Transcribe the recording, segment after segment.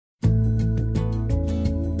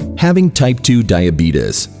Having type 2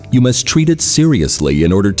 diabetes, you must treat it seriously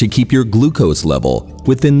in order to keep your glucose level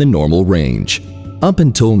within the normal range. Up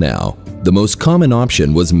until now, the most common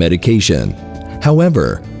option was medication.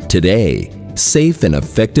 However, today, safe and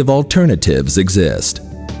effective alternatives exist.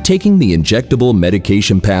 Taking the injectable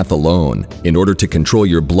medication path alone in order to control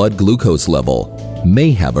your blood glucose level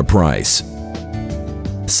may have a price.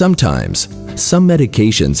 Sometimes, some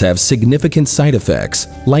medications have significant side effects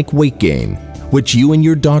like weight gain, which you and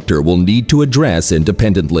your doctor will need to address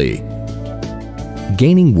independently.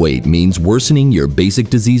 Gaining weight means worsening your basic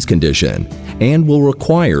disease condition and will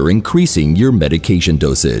require increasing your medication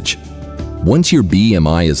dosage. Once your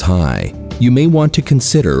BMI is high, you may want to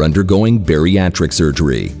consider undergoing bariatric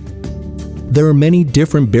surgery. There are many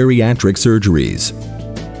different bariatric surgeries: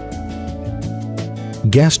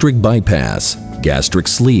 gastric bypass, gastric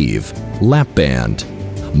sleeve, lap band.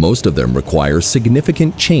 Most of them require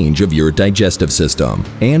significant change of your digestive system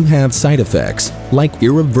and have side effects like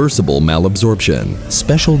irreversible malabsorption,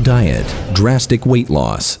 special diet, drastic weight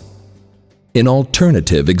loss. An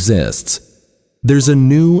alternative exists. There's a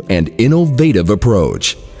new and innovative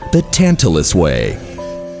approach, the Tantalus way.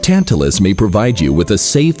 Tantalus may provide you with a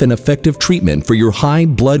safe and effective treatment for your high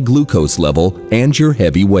blood glucose level and your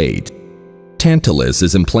heavy weight. Tantalus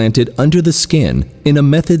is implanted under the skin in a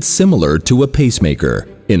method similar to a pacemaker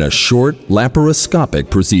in a short laparoscopic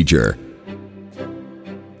procedure.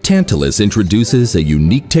 Tantalus introduces a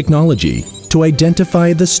unique technology to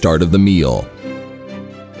identify the start of the meal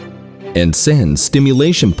and sends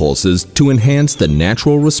stimulation pulses to enhance the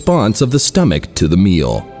natural response of the stomach to the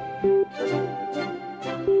meal.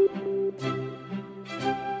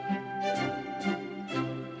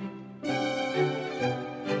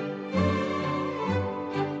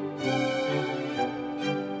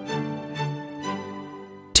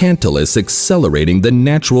 Tantalus accelerating the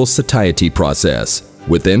natural satiety process,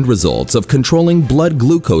 with end results of controlling blood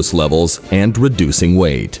glucose levels and reducing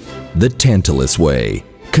weight. The Tantalus way.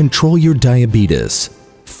 Control your diabetes.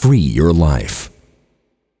 Free your life.